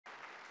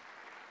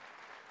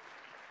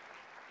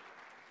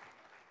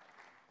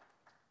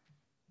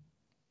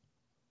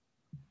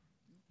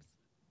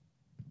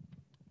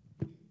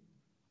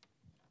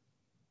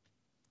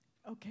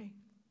Okay.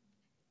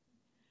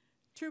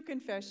 True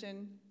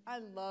confession, I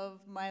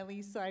love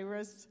Miley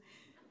Cyrus.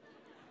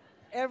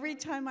 Every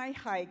time I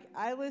hike,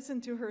 I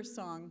listen to her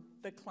song,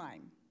 The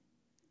Climb.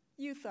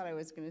 You thought I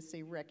was going to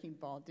say Wrecking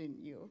Ball, didn't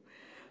you?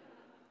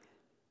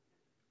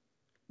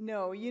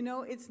 No,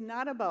 it's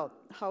not about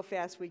how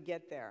fast we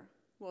get there.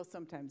 Well,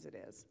 sometimes it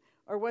is.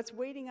 Or what's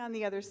waiting on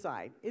the other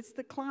side. It's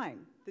the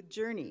climb, the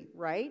journey,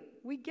 right?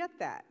 We get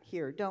that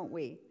here, don't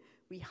we?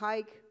 We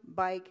hike,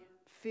 bike,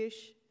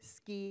 fish,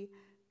 ski,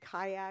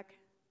 kayak,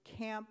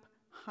 camp,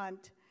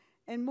 hunt,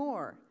 and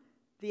more.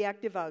 The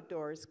active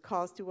outdoors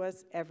calls to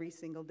us every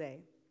single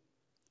day.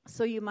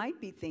 So you might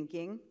be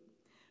thinking,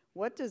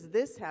 what does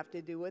this have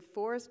to do with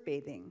forest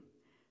bathing?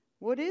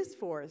 What is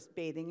forest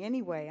bathing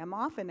anyway? I'm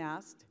often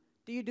asked,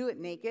 do you do it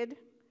naked?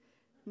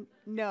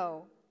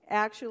 No.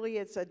 Actually,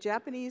 it's a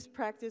Japanese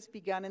practice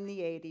begun in the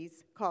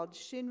 80s called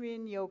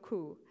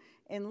Shinrin-yoku,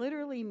 and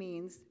literally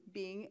means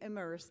being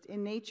immersed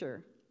in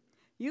nature.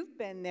 You've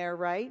been there,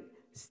 right?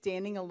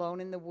 Standing alone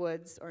in the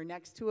woods or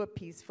next to a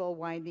peaceful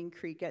winding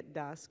creek at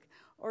dusk,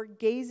 or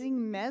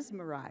gazing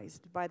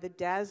mesmerized by the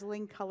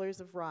dazzling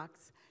colors of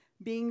rocks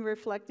being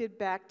reflected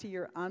back to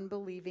your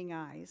unbelieving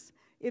eyes.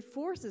 It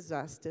forces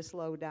us to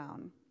slow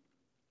down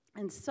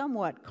and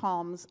somewhat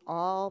calms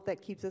all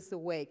that keeps us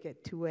awake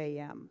at 2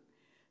 a.m.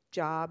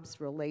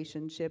 Jobs,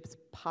 relationships,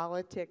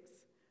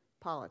 politics,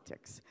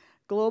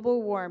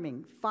 global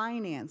warming,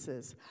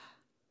 finances,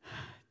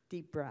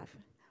 deep breath.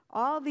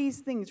 All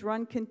these things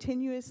run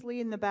continuously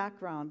in the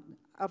background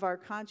of our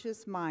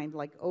conscious mind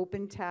like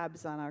open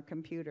tabs on our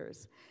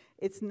computers.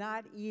 It's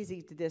not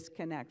easy to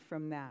disconnect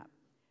from that.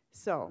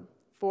 So,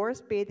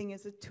 forest bathing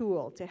is a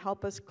tool to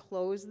help us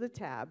close the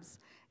tabs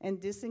and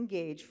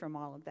disengage from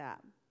all of that.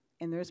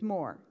 And there's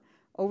more.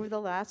 Over the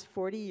last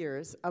 40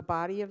 years, a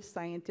body of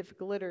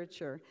scientific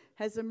literature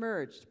has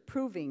emerged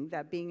proving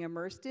that being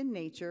immersed in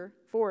nature,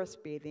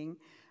 forest bathing,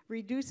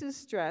 reduces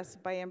stress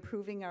by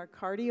improving our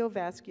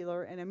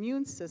cardiovascular and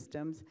immune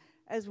systems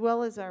as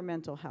well as our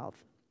mental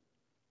health.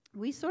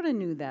 We sort of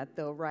knew that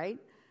though, right?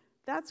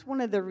 That's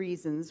one of the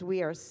reasons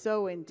we are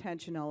so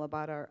intentional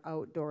about our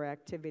outdoor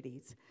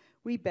activities.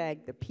 We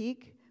bag the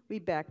peak, we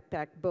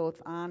backpack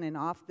both on and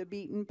off the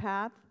beaten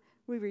path,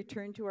 we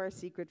return to our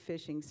secret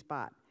fishing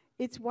spot.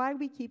 It's why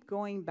we keep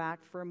going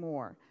back for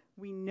more.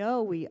 We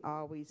know we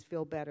always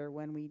feel better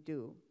when we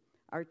do.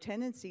 Our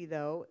tendency,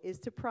 though, is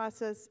to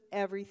process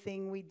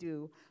everything we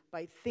do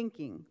by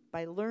thinking,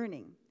 by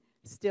learning.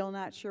 Still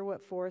not sure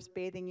what forest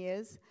bathing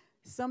is?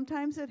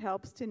 Sometimes it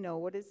helps to know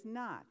what it's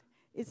not.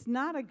 It's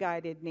not a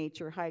guided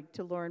nature hike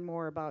to learn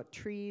more about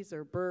trees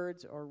or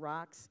birds or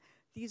rocks.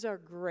 These are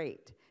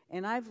great,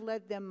 and I've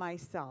led them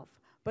myself,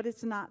 but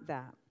it's not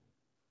that.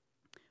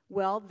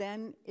 Well,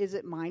 then, is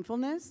it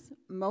mindfulness?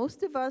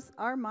 Most of us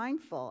are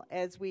mindful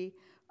as we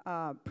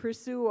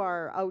pursue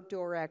our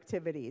outdoor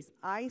activities.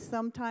 I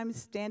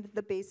sometimes stand at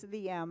the base of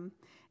the M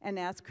and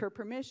ask her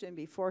permission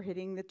before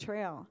hitting the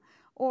trail.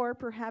 Or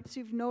perhaps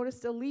you've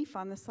noticed a leaf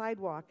on the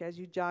sidewalk as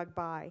you jog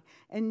by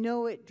and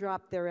know it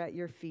dropped there at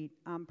your feet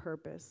on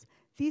purpose.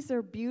 These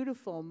are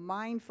beautiful,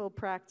 mindful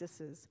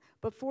practices,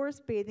 but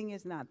forest bathing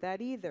is not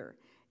that either.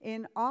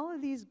 In all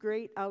of these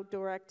great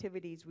outdoor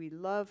activities we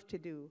love to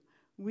do,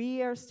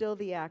 we are still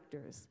the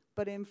actors.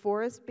 But in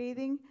forest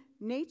bathing,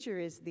 nature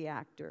is the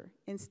actor.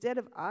 Instead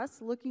of us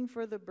looking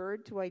for the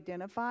bird to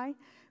identify,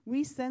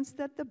 we sense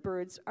that the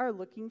birds are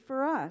looking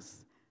for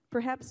us,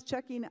 perhaps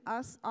checking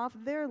us off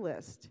their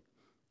list.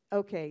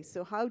 Okay,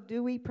 so how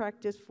do we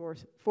practice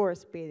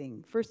forest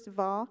bathing? First of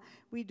all,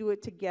 we do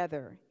it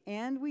together,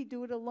 and we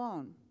do it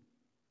alone.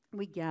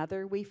 We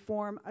gather, we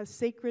form a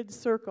sacred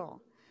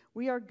circle.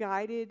 We are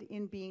guided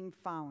in being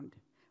found.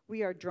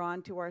 We are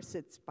drawn to our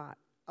sit spot,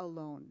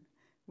 alone.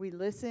 We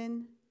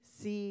listen,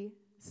 see,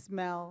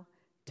 smell,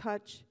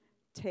 touch,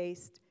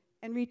 taste,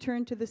 and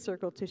return to the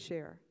circle to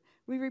share.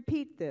 We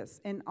repeat this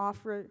and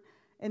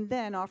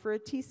then offer a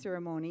tea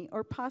ceremony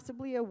or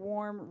possibly a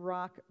warm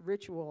rock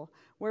ritual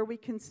where we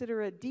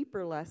consider a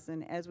deeper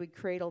lesson as we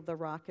cradle the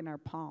rock in our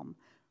palm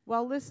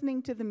while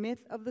listening to the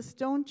myth of the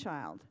stone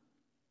child,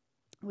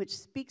 which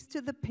speaks to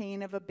the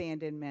pain of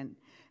abandonment.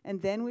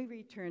 And then we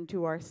return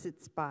to our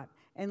sit spot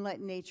and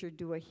let nature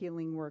do a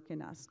healing work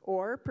in us.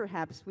 Or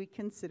perhaps we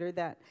consider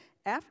that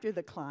after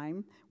the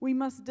climb, we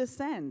must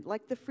descend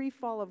like the free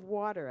fall of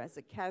water as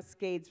it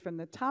cascades from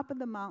the top of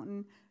the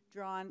mountain,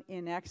 drawn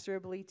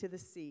inexorably to the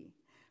sea,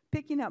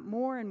 picking up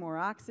more and more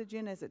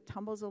oxygen as it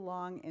tumbles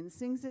along and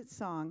sings its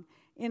song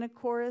in a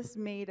chorus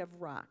made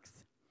of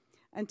rocks,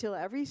 until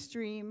every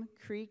stream,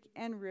 creek,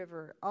 and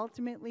river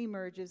ultimately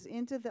merges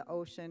into the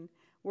ocean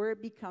where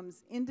it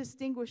becomes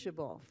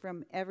indistinguishable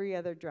from every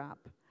other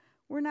drop.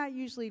 We're not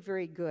usually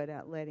very good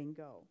at letting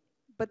go,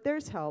 but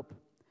there's help.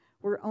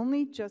 We're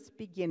only just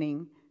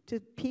beginning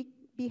to peek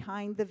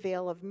behind the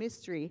veil of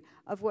mystery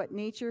of what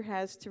nature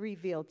has to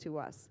reveal to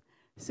us.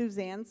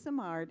 Suzanne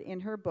Simard,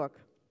 in her book,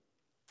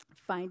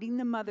 Finding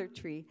the Mother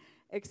Tree,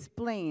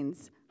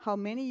 explains how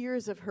many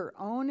years of her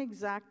own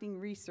exacting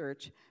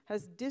research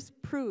has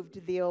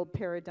disproved the old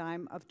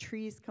paradigm of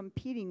trees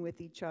competing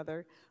with each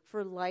other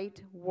for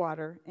light,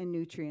 water, and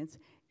nutrients.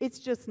 It's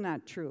just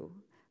not true.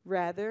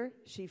 Rather,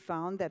 she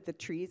found that the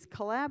trees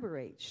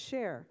collaborate,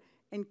 share,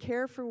 and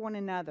care for one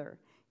another,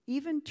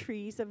 even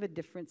trees of a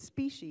different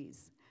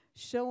species,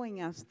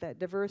 showing us that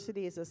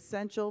diversity is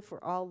essential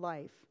for all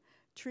life,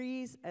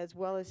 trees as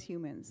well as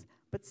humans.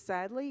 But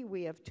sadly,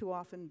 we have too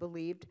often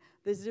believed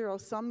the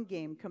zero-sum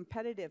game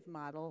competitive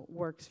model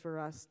works for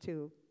us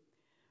too.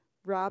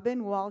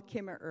 Robin Wall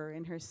Kimmerer,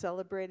 in her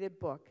celebrated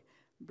book,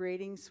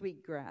 Braiding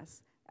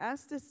Sweetgrass,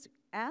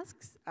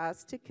 asks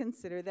us to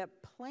consider that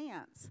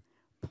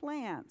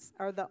plants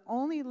are the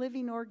only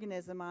living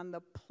organism on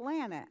the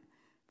planet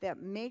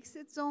that makes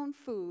its own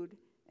food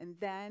and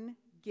then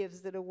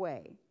gives it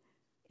away.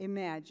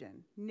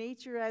 Imagine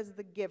nature as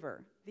the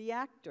giver, the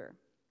actor.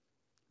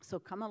 So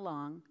come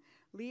along,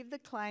 leave the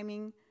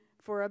climbing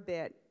for a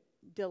bit,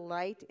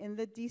 delight in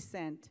the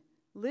descent,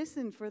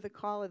 listen for the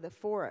call of the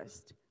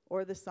forest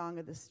or the song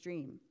of the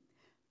stream.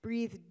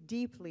 Breathe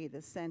deeply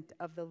the scent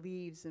of the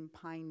leaves and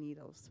pine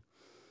needles.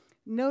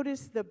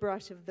 Notice the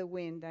brush of the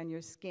wind on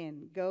your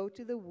skin. Go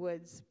to the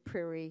woods,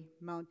 prairie,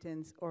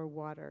 mountains, or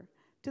water,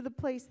 to the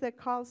place that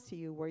calls to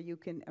you where you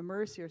can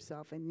immerse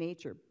yourself in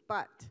nature.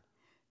 But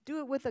do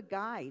it with a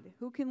guide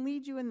who can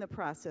lead you in the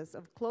process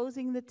of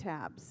closing the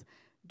tabs.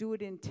 Do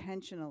it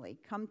intentionally.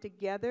 Come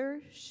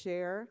together,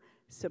 share,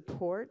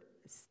 support,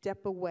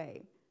 step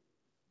away,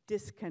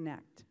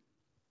 disconnect.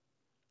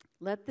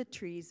 Let the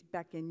trees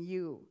beckon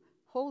you,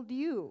 hold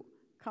you,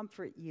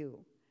 comfort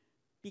you.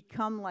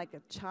 Become like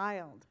a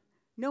child.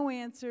 No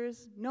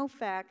answers, no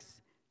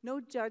facts,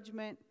 no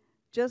judgment,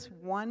 just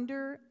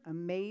wonder,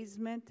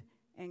 amazement,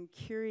 and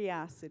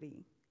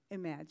curiosity.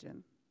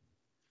 Imagine.